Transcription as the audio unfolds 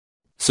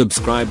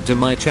Subscribe to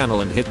my channel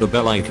and hit the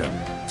bell icon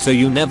so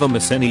you never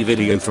miss any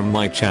video from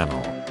my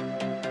channel.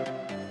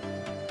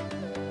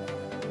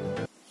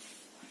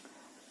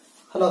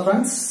 Hello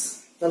friends,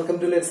 welcome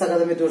to Let's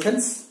Academy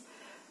Tuitions.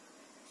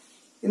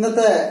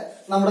 ഇന്നത്തെ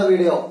നമ്മുടെ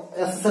video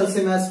SSLC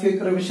Maths Quick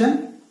Revision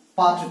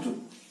Part 2.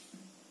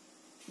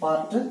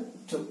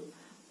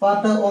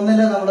 Part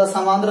 1 നമ്മുടെ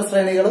സമാന്തര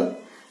ശ്രേണികളും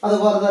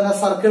അതുപോലെ തന്നെ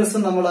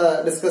സർക്കിൾസും നമ്മൾ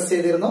discuss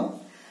ചെയ്തിരുന്നു.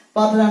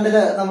 Part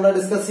 2 നമ്മൾ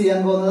discuss ചെയ്യാൻ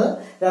പോകുന്നത്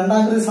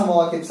രണ്ടാംകൃതി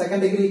സമവാക്യം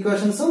സെക്കൻഡ് ഡിഗ്രി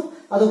ഇക്വേഷൻസും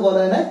അതുപോലെ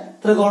തന്നെ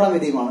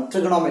ത്രികോണമിതിയുമാണ്,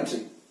 ട്രിഗണോമെട്രി.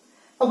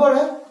 അപ്പോൾ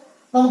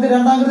നമുക്ക്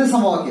രണ്ടാംകൃതി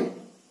സമവാക്യം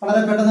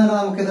വളരെ പെട്ടെന്ന് തന്നെ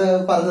നമുക്കിത്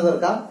പറഞ്ഞു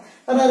തീർക്കാം.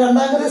 കാരണം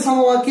രണ്ടാംകൃതി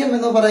സമവാക്യം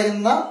എന്ന്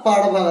പറയുന്ന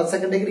പാഠഭാഗം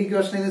സെക്കൻഡ് ഡിഗ്രി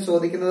ഇക്വേഷനിൽ നിന്ന്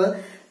ചോദിക്കുന്നത്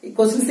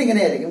ക്വസ്റ്റ്യൻസ്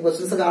ഇങ്ങനെയായിരിക്കും.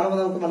 ക്വസ്റ്റ്യൻസ് കാണുമ്പോൾ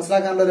നമുക്ക്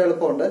മനസ്സിലാക്കാനുള്ള ഒരു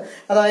എളുപ്പമുണ്ട്.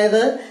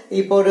 അതായത്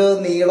ഇപ്പൊ ഒരു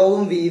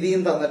നീളവും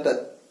വീതിയും തന്നിട്ട്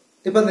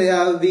ഇപ്പൊ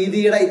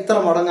വീതിയുടെ ഇത്ര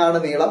മടങ്ങാണ്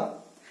നീളം,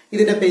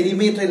 ഇതിന്റെ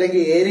പെരിമീറ്റർ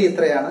ഇല്ലെങ്കിൽ ഏരിയ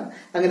ഇത്രയാണ്,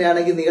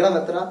 അങ്ങനെയാണെങ്കിൽ നീളം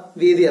എത്ര,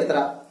 വീതി എത്ര.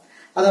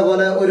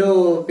 അതേപോലെ ഒരു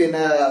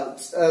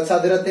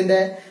ചതുരത്തിന്റെ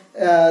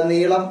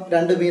നീളം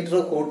 2 മീറ്റർ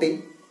കൂട്ടി,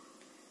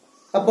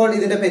 അപ്പോൾ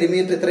ഇതിന്റെ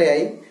പെരിമീറ്റർ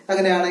ഇത്രയായി,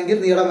 അങ്ങനെയാണെങ്കിൽ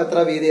നീളം എത്ര,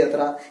 വീതി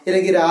എത്ര.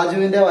 ഇല്ലെങ്കിൽ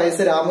രാജുവിന്റെ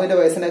വയസ്സ് രാമുവിന്റെ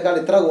വയസ്സിനേക്കാൾ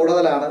ഇത്ര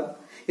കൂടുതലാണ്,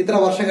 ഇത്ര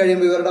വർഷം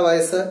കഴിയുമ്പോൾ ഇവരുടെ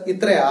വയസ്സ്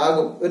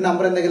ഇത്രയാകും, ഒരു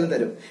നമ്പർ എന്തെങ്കിലും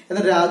തരും.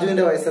 എന്നിട്ട്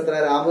രാജുവിന്റെ വയസ്സ് എത്ര,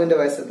 രാമുവിന്റെ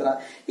വയസ്സ് എത്ര,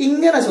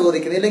 ഇങ്ങനെ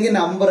ചോദിക്കുന്നത്. ഇല്ലെങ്കിൽ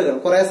നമ്പറുകൾ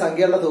കുറെ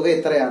സംഖ്യകളുടെ തുക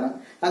ഇത്രയാണ്,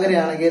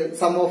 അങ്ങനെയാണെങ്കിൽ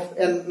some of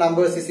n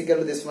numbers is equal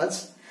to this much,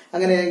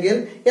 അങ്ങനെയെങ്കിൽ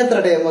എത്ര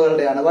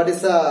ടേമുകളുടെയാണ്, വാട്ട്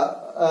ഈസ്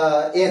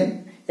n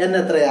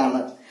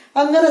എത്രയാണ്,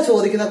 അങ്ങനെ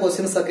ചോദിക്കുന്ന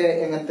ക്വസ്റ്റ്യൻസ് ഒക്കെ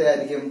എങ്ങനത്തെ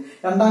ആയിരിക്കും,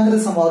 രണ്ടാംകൃതി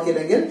സമവാക്യം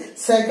ഇല്ലെങ്കിൽ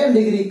സെക്കൻഡ്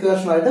ഡിഗ്രി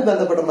ഇക്വേഷനുമായിട്ട്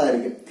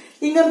ബന്ധപ്പെട്ടുള്ളതായിരിക്കും.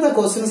 ഇങ്ങനത്തെ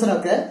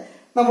ക്വസ്റ്റ്യൻസിനൊക്കെ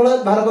നമ്മൾ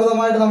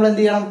ഫലപ്രദമായിട്ട് നമ്മൾ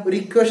എന്ത് ചെയ്യണം, ഒരു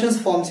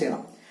ഇക്വേഷൻസ് ഫോം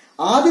ചെയ്യണം.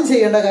 ആദ്യം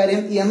ചെയ്യേണ്ട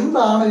കാര്യം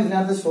എന്താണ്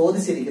ഇതിനകത്ത്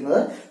ചോദിച്ചിരിക്കുന്നത്,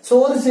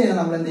 ചോദിച്ചു കഴിഞ്ഞാൽ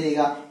നമ്മൾ എന്ത്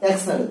ചെയ്യുക,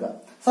 എക്സ് എടുക്കുക.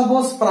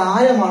 സപ്പോസ്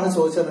പ്രായമാണ്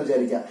ചോദിച്ചതെന്ന്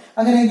വിചാരിക്കുക.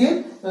 അങ്ങനെയെങ്കിൽ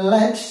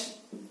let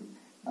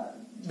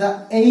the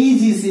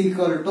age is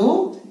equal to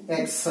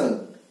X,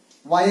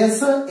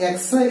 വയസ്സ്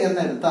എക്സ്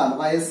എന്നെടുത്താൽ,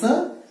 വയസ്സ്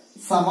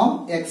സമം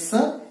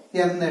എക്സ്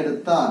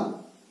എന്നെടുത്താൽ.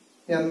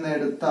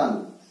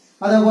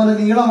 അതേപോലെ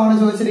നീളമാണ്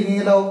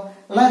ചോദിച്ചിരിക്കുന്നല്ലോ,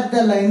 let the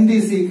length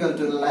is equal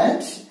to,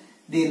 let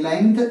the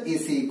length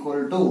is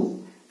equal to,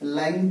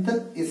 length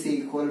is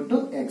equal to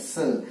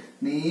X,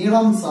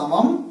 നീളം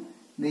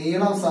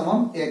സമം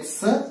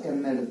എക്സ്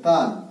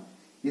എന്നെടുത്താൽ.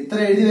 ഇത്ര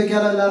എഴുതി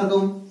വെക്കാലോ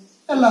എല്ലാവർക്കും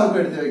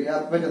എഴുതി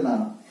വെക്കാൻ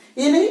പറ്റുന്നതാണ്.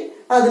 ഇനി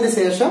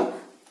അതിനുശേഷം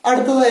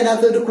അടുത്തത്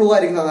അതിനകത്ത് ഒരു ക്ലൂ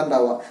ആയിരിക്കും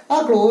അതുണ്ടാവുക. ആ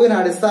ക്ലൂവിന്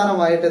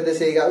അടിസ്ഥാനമായിട്ട് എന്ത്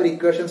ചെയ്യുക, ഒരു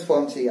ഇക്വേഷൻസ്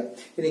ഫോം ചെയ്യുക.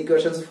 ഇനി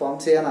ഇക്വേഷൻസ് ഫോം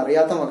ചെയ്യാൻ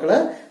അറിയാത്ത മക്കള്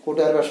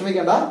കൂട്ടുകാർ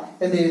വിഷമിക്കേണ്ട,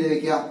 എന്ത് എഴുതി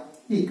വെക്കുക,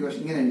 ഈ ഇക്വേഷൻ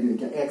ഇങ്ങനെ എഴുതി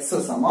വെക്കുക, എക്സ്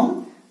സമം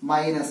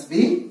minus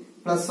B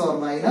plus or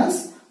minus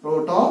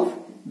root of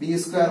B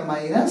square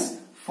minus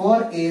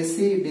 4ac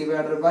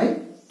divided by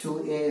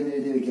 2a എന്ന്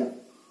എഴുതി വെക്കുക.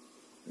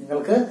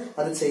 നിങ്ങൾക്ക്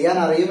അത് ചെയ്യാൻ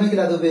അറിയുമെങ്കിൽ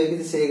അത്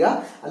ഉപയോഗിച്ച് ചെയ്യുക.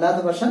 അല്ലാത്ത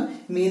പക്ഷം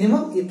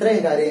മിനിമം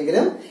ഇത്രയും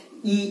കാര്യമെങ്കിലും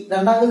ഈ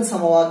രണ്ടാംകൃതി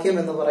സമവാക്യം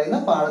എന്ന് പറയുന്ന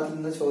പാഠത്തിൽ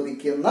നിന്ന്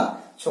ചോദിക്കുന്ന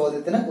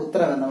ചോദ്യത്തിന്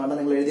ഉത്തരം എന്ന് വേണം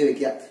നിങ്ങൾ എഴുതി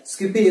വെക്കുക.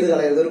 സ്കിപ്പ് ചെയ്ത്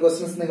കളയരുത്. ഒരു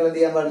ക്വസ്റ്റ്യൻസ് നിങ്ങൾ എന്ത്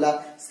ചെയ്യാൻ പാടില്ല,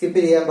 സ്കിപ്പ്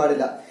ചെയ്യാൻ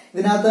പാടില്ല.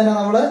 ഇതിനകത്ത് തന്നെ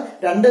നമ്മൾ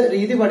 2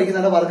 രീതി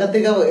പഠിക്കുന്നുണ്ട്,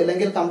 വർഗത്തികവ്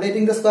അല്ലെങ്കിൽ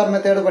കംപ്ലീറ്റിംഗ് ദ സ്ക്വയർ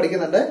മെത്തേഡ്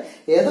പഠിക്കുന്നുണ്ട്.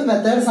 ഏത്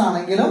മെത്തേഡ്സ്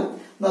ആണെങ്കിലും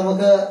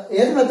നമുക്ക്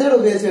ഏത് മെത്തേഡ്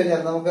ഉപയോഗിച്ച്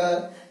കഴിഞ്ഞാൽ നമുക്ക്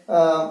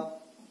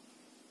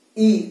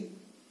ഈ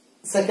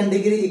സെക്കൻഡ്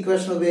ഡിഗ്രി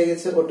ഇക്വേഷൻ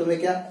ഉപയോഗിച്ച്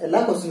ഒട്ടുമിക്ക എല്ലാ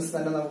ക്വസ്റ്റ്യൻസും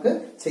തന്നെ നമുക്ക്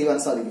ചെയ്യുവാൻ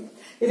സാധിക്കും.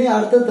 ഇനി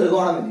അടുത്ത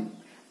ത്രികോണമിതി.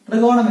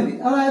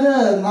 അതായത്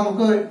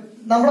നമുക്ക്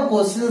നമ്മുടെ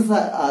ക്വസ്റ്റ്യൻസ്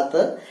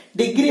അകത്ത്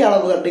ഡിഗ്രി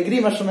അളവുകൾ, ഡിഗ്രി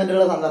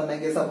മെഷർമെന്റുകൾ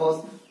തന്നിട്ടുണ്ടെങ്കിൽ സപ്പോസ്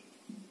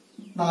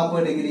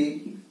 40 ഡിഗ്രി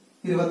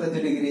 25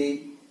 ഡിഗ്രി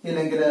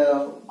ഇല്ലെങ്കിൽ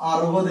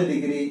 60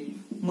 ഡിഗ്രി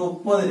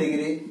 30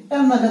 ഡിഗ്രി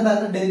എന്നൊക്കെ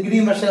ഡിഗ്രി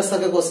മെഷേഴ്സ്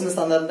ഒക്കെ ക്വസ്റ്റ്യൻസ്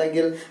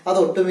തന്നിട്ടുണ്ടെങ്കിൽ അത്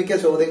ഒട്ടുമിക്ക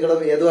ചോദ്യങ്ങളും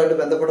ഏതുമായിട്ട്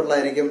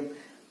ബന്ധപ്പെട്ടുള്ളതായിരിക്കും,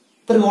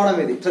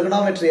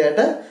 ട്രിഗണോമെട്രി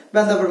ആയിട്ട്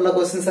ബന്ധപ്പെട്ടുള്ള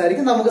ക്വസ്റ്റ്യൻസ്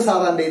ആയിരിക്കും നമുക്ക്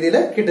സാധാരണ രീതിയിൽ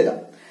കിട്ടുക.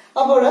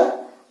 അപ്പോൾ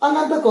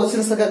അങ്ങനത്തെ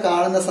ക്വസ്റ്റ്യൻസ് ഒക്കെ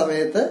കാണുന്ന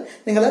സമയത്ത്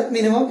നിങ്ങൾ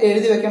മിനിമം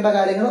എഴുതി വെക്കേണ്ട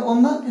കാര്യങ്ങൾ,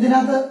 ഒന്ന്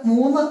ഇതിനകത്ത്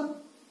 3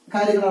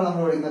 കാര്യങ്ങളാണ്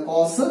നമ്മൾ പഠിക്കുന്നത്,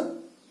 കോസ്,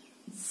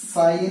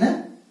 സൈന്,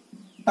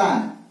 ടാൻ.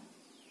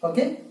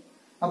 ഓക്കെ,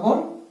 അപ്പോൾ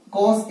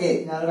കോസ് എ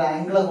ഞാനൊരു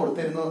ആംഗിൾ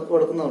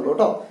കൊടുക്കുന്നുള്ളൂ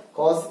കേട്ടോ.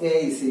 Cos A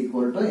is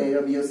equal to A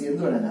B O C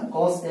എന്ന് വേണം.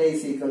 Cos A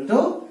is equal to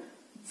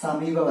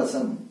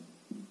സമീപവശം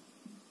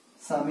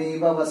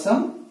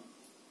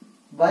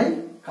by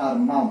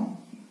Karnam,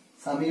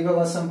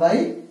 സമീപവശം by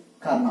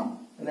Karnam.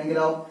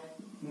 അല്ലെങ്കിലോ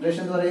ഇംഗ്ലീഷ്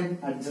എന്ന് പറയും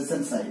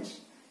adjacent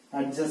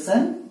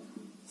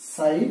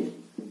side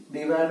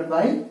divide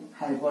by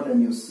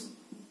hypotenuse.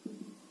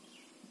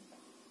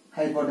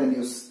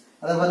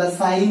 അതേപോലെ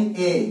sine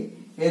A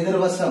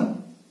എതിർവശം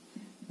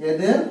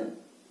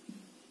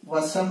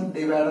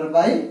divided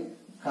by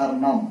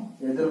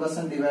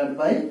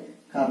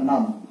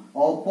Karnam.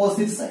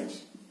 Opposite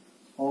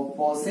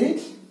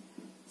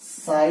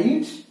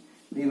side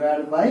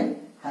divided by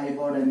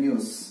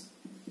hypotenuse.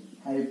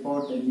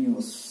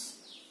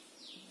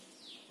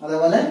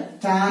 അതേപോലെ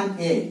tan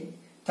a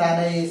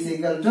is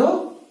equal to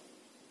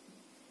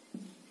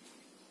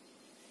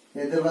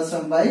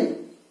എതിർവശം by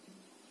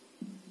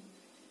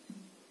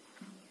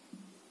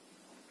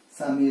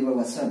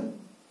സമീപവശം.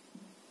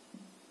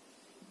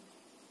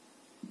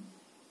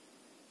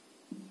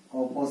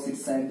 opposite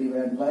side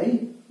divided by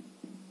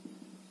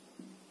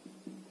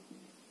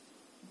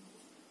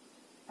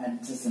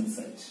adjacent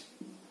side.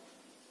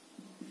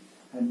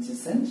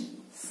 Adjacent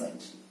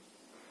side.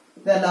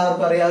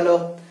 ഇതെല്ലാവർക്കും അറിയാലോ.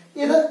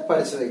 ഇത്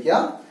പഠിച്ചു വെക്കുക.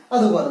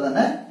 അതുപോലെ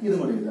തന്നെ ഇതും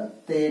കൂടി എഴുതുക.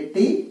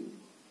 30,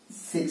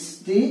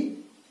 60,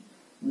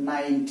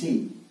 90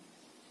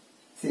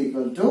 is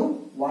equal to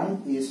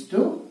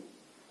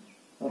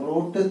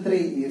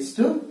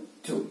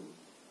 1:√3:2.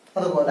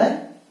 അതുപോലെ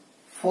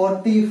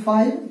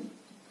 45,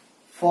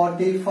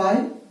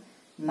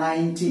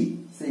 90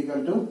 is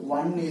equal to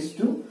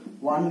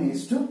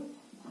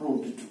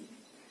 1:1:√2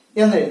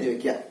 എന്ന് എഴുതി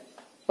വെക്കുക.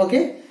 ഓക്കെ,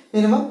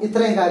 മിനിമം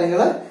ഇത്രയും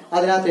കാര്യങ്ങൾ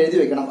അതിനകത്ത് എഴുതി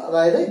വെക്കണം.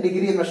 അതായത്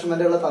ഡിഗ്രി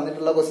മെഷർമെന്റുകൾ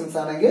തന്നിട്ടുള്ള ക്വസ്റ്റ്യൻസ്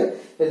ആണെങ്കിൽ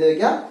എഴുതി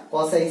വെക്കാം.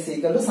 Cos I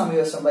equal to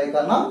സമീപവശം by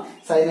Karnam,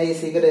 sine i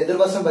equal to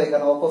എതിർവശം by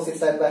Karnam opposite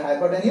side by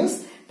hypotenuse,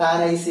 tan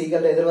I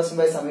equal to എതിർവശം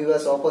by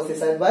സമീപവശം opposite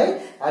side by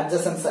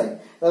adjacent side.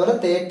 അതുപോലെ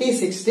 30,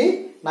 60,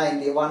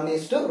 90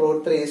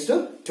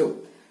 1:√3:2,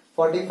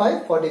 45,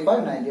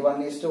 90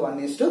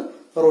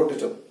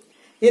 1:1:√2.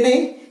 ഇനി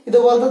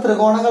ഇതുപോലത്തെ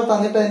ത്രികോണങ്ങൾ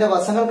തന്നിട്ട് അതിന്റെ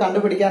വശങ്ങൾ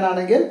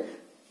കണ്ടുപിടിക്കാനാണെങ്കിൽ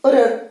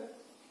ഒരു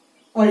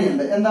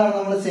വഴിയുണ്ട്. എന്താണ്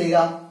നമ്മൾ ചെയ്യുക?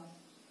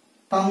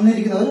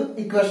 തന്നിരിക്കുന്ന ഒരു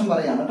ഇക്വേഷൻ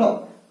പറയാണ് കേട്ടോ.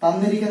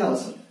 തന്നിരിക്കുന്ന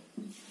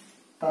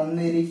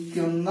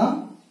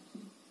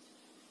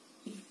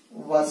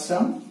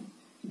വശം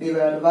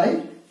ഡിവൈഡ് ബൈ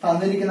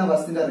തന്നിരിക്കുന്ന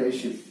വശത്തിന്റെ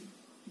റേഷ്യോ.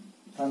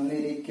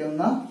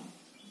 തന്നിരിക്കുന്ന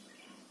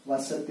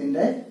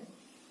വശത്തിന്റെ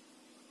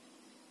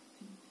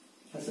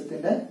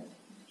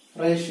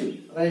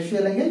റേഷ്യോ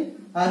അല്ലെങ്കിൽ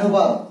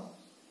അനുപാതം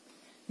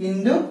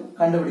ഇൻറ്റു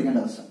കണ്ടുപിടിക്കേണ്ട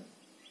വശം.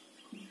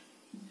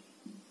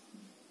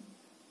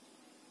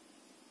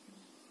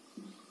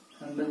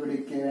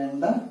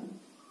 കണ്ടുപിടിക്കേണ്ട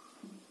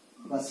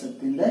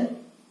വശത്തിന്റെ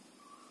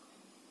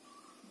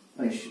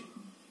റേഷ്യോ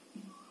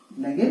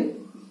അല്ലെങ്കിൽ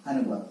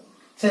അനുപാതം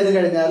ചെയ്ത്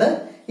കഴിഞ്ഞാൽ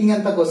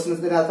ഇങ്ങനത്തെ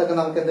ക്വസ്റ്റ്യൻസിനകത്തൊക്കെ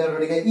നമുക്ക് എന്താ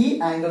കണ്ടുപിടിക്കാം? ഈ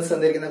ആംഗിൾസ്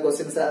എന്നിരിക്കുന്ന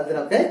ക്വസ്റ്റ്യൻസ്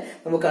അതിനൊക്കെ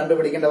നമുക്ക്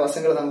കണ്ടുപിടിക്കേണ്ട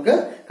വശങ്ങൾ നമുക്ക്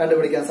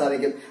കണ്ടുപിടിക്കാൻ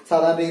സാധിക്കും.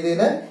 സാധാരണ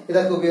രീതിയിൽ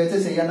ഇതൊക്കെ ഉപയോഗിച്ച്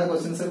ചെയ്യേണ്ട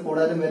ക്വസ്റ്റ്യൻസ്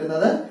കൂടുതലും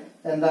വരുന്നത്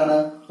എന്താണ്?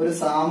 ഒരു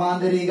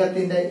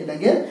സാമാന്തരികത്തിന്റെ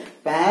അല്ലെങ്കിൽ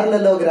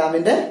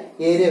പാരലലോഗ്രാമിന്റെ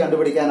ഏരിയ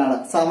കണ്ടുപിടിക്കാനാണ്.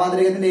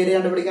 സാമാന്തരികത്തിന്റെ ഏരിയ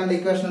കണ്ടുപിടിക്കാനുള്ള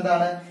ഇക്വേഷൻ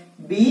എന്താണ്?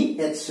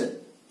 BH.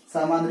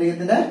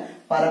 സാമാന്തരികത്തിന്റെ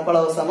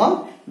പരപ്പളവ് സമം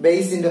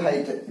ബേസ് ഇൻറ്റു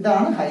ഹൈറ്റ്.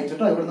 ഇതാണ് ഹൈറ്റ്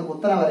കേട്ടോ. ഇവിടുന്ന്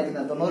കുത്തന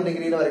വരയ്ക്കുന്നത് 90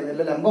 ഡിഗ്രിയിൽ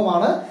വരയ്ക്കുന്നത്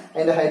ലംബമാണ്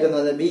അതിന്റെ ഹൈറ്റ് എന്ന്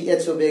പറയുന്നത്.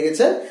 BH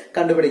ഉപയോഗിച്ച്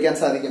കണ്ടുപിടിക്കാൻ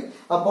സാധിക്കും.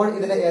 അപ്പോൾ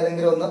ഇതിന്റെ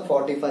ഏതെങ്കിലും ഒന്ന്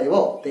 45ഓ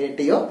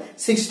 30ഓ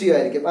 60ഓ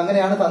ആയിരിക്കും.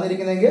 അങ്ങനെയാണ്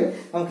തന്നിരിക്കുന്നതെങ്കിൽ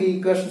നമുക്ക് ഈ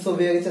ഇക്വേഷൻസ്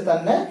ഉപയോഗിച്ച്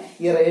തന്നെ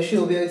ഈ റേഷ്യോ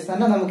ഉപയോഗിച്ച്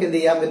തന്നെ നമുക്ക് എന്ത്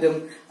ചെയ്യാൻ പറ്റും?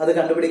 അത്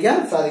കണ്ടുപിടിക്കാൻ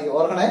സാധിക്കും.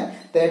 ഓർക്കണേ,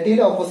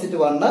 30യുടെ ഓപ്പോസിറ്റ്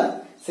 1,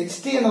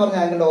 60 എന്ന് പറഞ്ഞ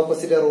ആംഗിളിന്റെ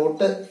ഓപ്പോസിറ്റ്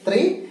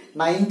 √3,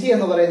 90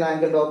 എന്ന് പറയുന്ന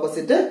ആംഗിളിന്റെ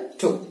ഓപ്പോസിറ്റ്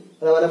 2.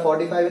 അതുപോലെ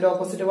 45ന്റെ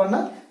ഓപ്പോസിറ്റ് 1,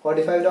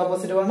 45ന്റെ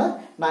ഓപ്പോസിറ്റ് 1,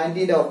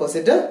 90ന്റെ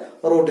ഓപ്പോസിറ്റ്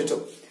 √2.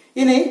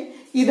 ഇനി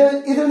ഇതിൽ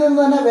നിന്ന്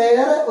തന്നെ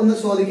വേറെ ഒന്ന്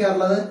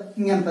ചോദിക്കാറുള്ളത്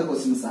ഇങ്ങനത്തെ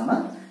ക്വസ്റ്റ്യൻസ് ആണ്.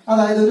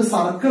 അതായത് ഒരു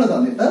സർക്കിൾ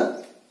തന്നിട്ട്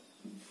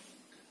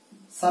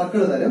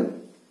തരും,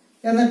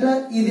 എന്നിട്ട്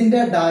ഇതിന്റെ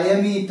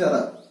ഡയമീറ്റർ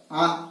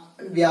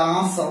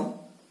വ്യാസം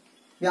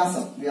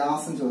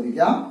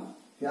ചോദിക്കാം.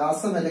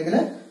 വ്യാസം അല്ലെങ്കിൽ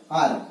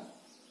ആരം,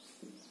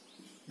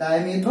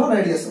 ഡയമീറ്ററോ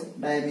റേഡിയസോ,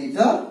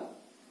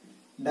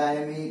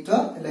 ഡയമീറ്റർ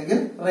അല്ലെങ്കിൽ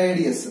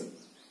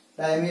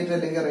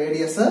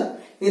റേഡിയസ്,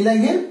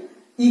 ഇല്ലെങ്കിൽ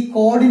ഈ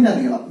കോഡിന്റെ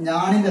നീളം,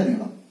 ഞാണിന്റെ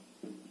നീളം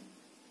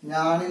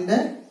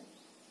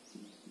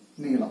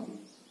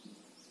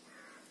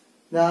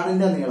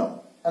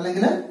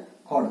അല്ലെങ്കിൽ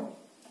code,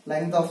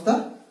 length of the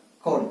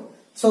code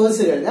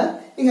ചോദിച്ചു കഴിഞ്ഞാൽ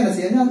ഇങ്ങനെ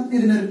ചെയ്യാം. ഞാൻ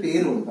ഇതിനൊരു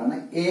പേര് കൊടുക്കാണ്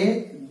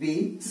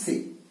ABC.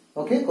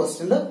 ഓക്കെ,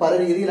 ക്വസ്റ്റ്യനിൽ പല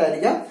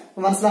രീതിയിലായിരിക്കാം,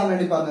 മനസ്സിലാൻ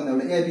വേണ്ടി പറഞ്ഞതേ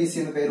ഉള്ളൂ. ABC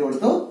എന്ന് പേര്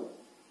കൊടുത്തു.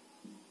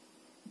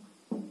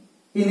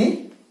 ഇനി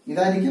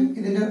ഇതായിരിക്കും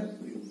ഇതിന്റെ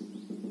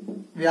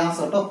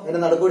വ്യാസം കേട്ടോ. ഇതിന്റെ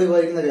നടുക്കൂടി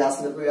പോയിരിക്കുന്ന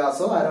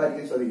വ്യാസോ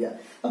ആരമായിരിക്കും ചോദിക്കുക.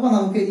 അപ്പൊ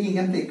നമുക്ക് ഈ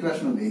ഇങ്ങനത്തെ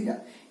ഇക്വേഷൻ ഉപയോഗിക്കാം.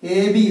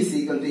 AB is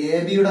equal to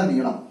ABയുടെ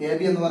നീളം, AB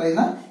എന്ന്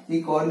പറയുന്ന ഈ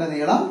കോണിന്റെ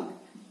നീളം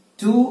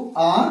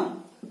 2R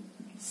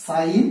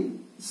sin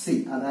C.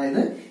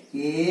 അതായത്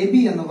AB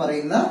എന്ന്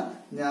പറയുന്ന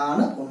ഞാൻ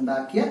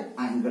ഉണ്ടാക്കിയ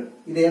ആംഗിൾ.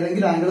 ഇത്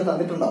ഏതെങ്കിലും ആംഗിൾ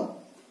തന്നിട്ടുണ്ടാവും,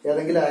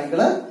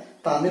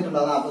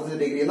 45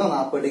 ഡിഗ്രിന്നോ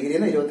 40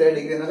 ഡിഗ്രിന്നോ 27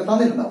 ഡിഗ്രി എന്നൊക്കെ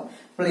തന്നിട്ടുണ്ടാവും.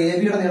 അപ്പോൾ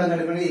ABയുടെ നീളം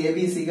കണ്ടുപിടിക്കുന്നത് AB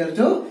is equal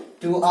to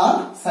 2R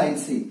sin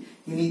C.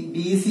 ഇനി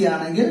BC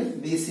ആണെങ്കിൽ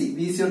BC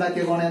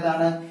ഉണ്ടാക്കിയ കോൺ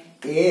ഏതാണ്?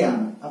 A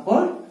ആണ്.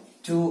 അപ്പോൾ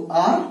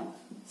 2R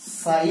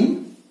sin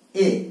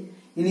A.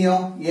 ഇനിയോ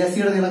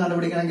AC-യുടെ നീളം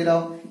കണ്ടുപിടിക്കണമെങ്കിലോ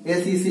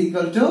AC is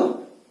equal to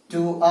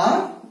 2R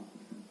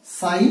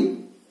sin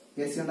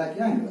AC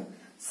ഉണ്ടാക്കിയ ആംഗിൾ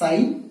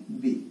sin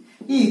B.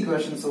 ഈ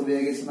ഇക്വേഷൻസ്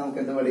ഉപയോഗിച്ച്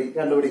നമുക്ക്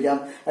കണ്ടുപിടിക്കാം.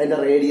 അതിന്റെ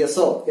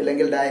റേഡിയസോ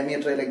അല്ലെങ്കിൽ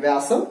ഡയമീറ്റർ അല്ലെങ്കിൽ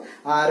വ്യാസം,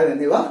 ആരം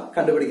എന്നിവ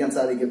കണ്ടുപിടിക്കാൻ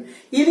സാധിക്കും.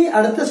 ഇനി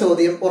അടുത്ത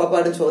ചോദ്യം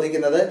ഉറപ്പായിട്ടും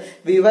ചോദിക്കുന്നത്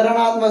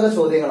വിവരണാത്മക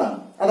ചോദ്യങ്ങളാണ്.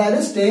 അതായത്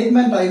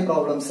സ്റ്റേറ്റ്മെന്റ് ടൈപ്പ്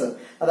പ്രോബ്ലംസ്.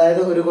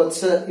 അതായത് ഒരു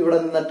കൊച്ച് ഇവിടെ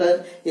നിന്നിട്ട്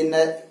ഇന്ന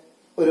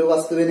ഒരു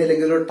വസ്തുവിനെ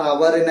അല്ലെങ്കിൽ ഒരു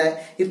ടവറിനെ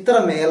ഇത്ര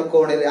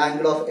മേൽക്കോണിൽ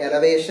angle of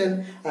elevation,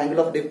 angle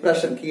of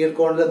depression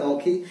കീഴ്ക്കോണിൽ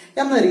നോക്കി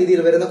എന്ന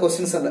രീതിയിൽ വരുന്ന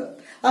ക്വസ്റ്റ്യൻസ് ഉണ്ട്.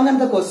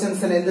 അങ്ങനത്തെ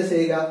ക്വസ്റ്റ്യൻസിന് എന്ത്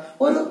ചെയ്യുക?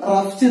 ഒരു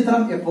റഫ്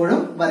ചിത്രം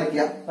എപ്പോഴും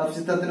വരയ്ക്കുക. റഫ്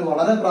ചിത്രത്തിന്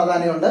വളരെ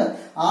പ്രാധാന്യമുണ്ട്.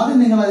 ആദ്യം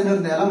നിങ്ങൾ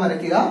അതിനൊരു നിലം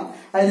വരയ്ക്കുക,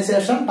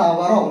 അതിനുശേഷം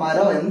ടവറോ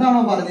മരോ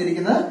എന്താണോ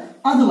പറഞ്ഞിരിക്കുന്നത്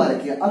അത്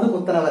വരയ്ക്കുക, അത്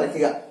കുത്തനെ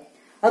വരയ്ക്കുക.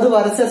 അത്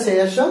വരച്ച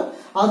ശേഷം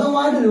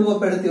അതുമായിട്ട്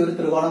രൂപപ്പെടുത്തി ഒരു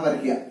ത്രികോണം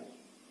വരയ്ക്കുക.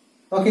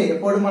 ഓക്കെ,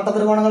 എപ്പോഴും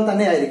മട്ടത്രികോണങ്ങൾ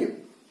തന്നെ ആയിരിക്കും.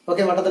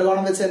 ഓക്കെ,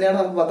 മട്ടത്രികോണം വെച്ച് തന്നെയാണ്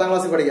നമുക്ക് 10ാം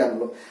ക്ലാസ്സിൽ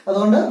പഠിക്കാറുള്ളൂ.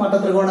 അതുകൊണ്ട്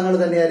മട്ടത്രികോണങ്ങൾ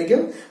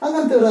തന്നെയായിരിക്കും.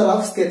 അങ്ങനത്തെ ഒരു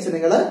റഫ് സ്കെച്ച്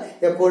നിങ്ങൾ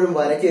എപ്പോഴും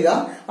വരയ്ക്കുക.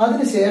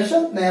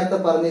 അതിനുശേഷം നേരത്തെ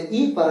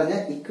പറഞ്ഞ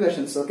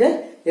ഇക്വേഷൻസ് ഒക്കെ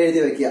എഴുതി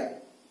വെക്കുക.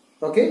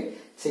 ഓക്കെ,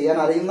 ചെയ്യാൻ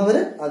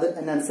അറിയുന്നവര് അത്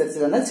അതിനനുസരിച്ച്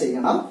തന്നെ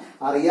ചെയ്യണം.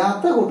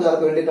 അറിയാത്ത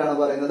കൂട്ടുകാർക്ക് വേണ്ടിയിട്ടാണ്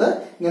പറയുന്നത്.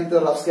 ഇങ്ങനത്തെ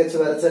ഒരു റഫ് സ്കെച്ച്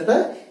വരച്ചിട്ട്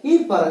ഈ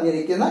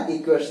പറഞ്ഞിരിക്കുന്ന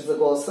ഇക്വേഷൻസ്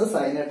കോസ്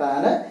സൈന്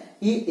ടാന്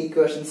ഈ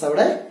ഇക്വേഷൻസ്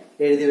അവിടെ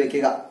എഴുതി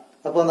വെക്കുക.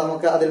 അപ്പോൾ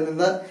നമുക്ക് അതിൽ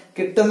നിന്ന്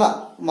കിട്ടുന്ന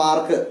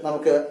മാർക്ക്,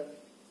 നമുക്ക്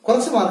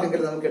കുറച്ച്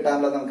മാർക്കെങ്കിലും നമുക്ക്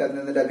കിട്ടാനുള്ളത് നമുക്ക് അതിൽ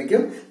നിന്ന്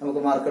ലഭിക്കും.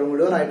 നമുക്ക് മാർക്കുകൾ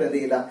മുഴുവനായിട്ട് എന്ത്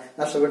ചെയ്യില്ല,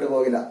 നഷ്ടപ്പെട്ടു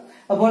പോകില്ല.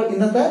 അപ്പോൾ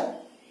ഇന്നത്തെ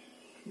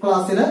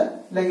ക്ലാസ്സിൽ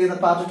അല്ലെങ്കിൽ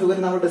പാർട്ട്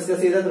 2 നമ്മൾ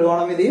ഡിസ്കസ് ചെയ്ത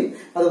ത്രികോണമിതിയും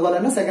അതുപോലെ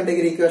തന്നെ സെക്കൻഡ്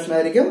ഡിഗ്രി ഇക്വേഷൻ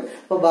ആയിരിക്കും.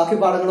 അപ്പോൾ ബാക്കി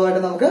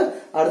പാഠങ്ങളുമായിട്ട് നമുക്ക്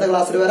അടുത്ത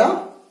ക്ലാസ്സിൽ വരാം.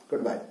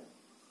 Good bye.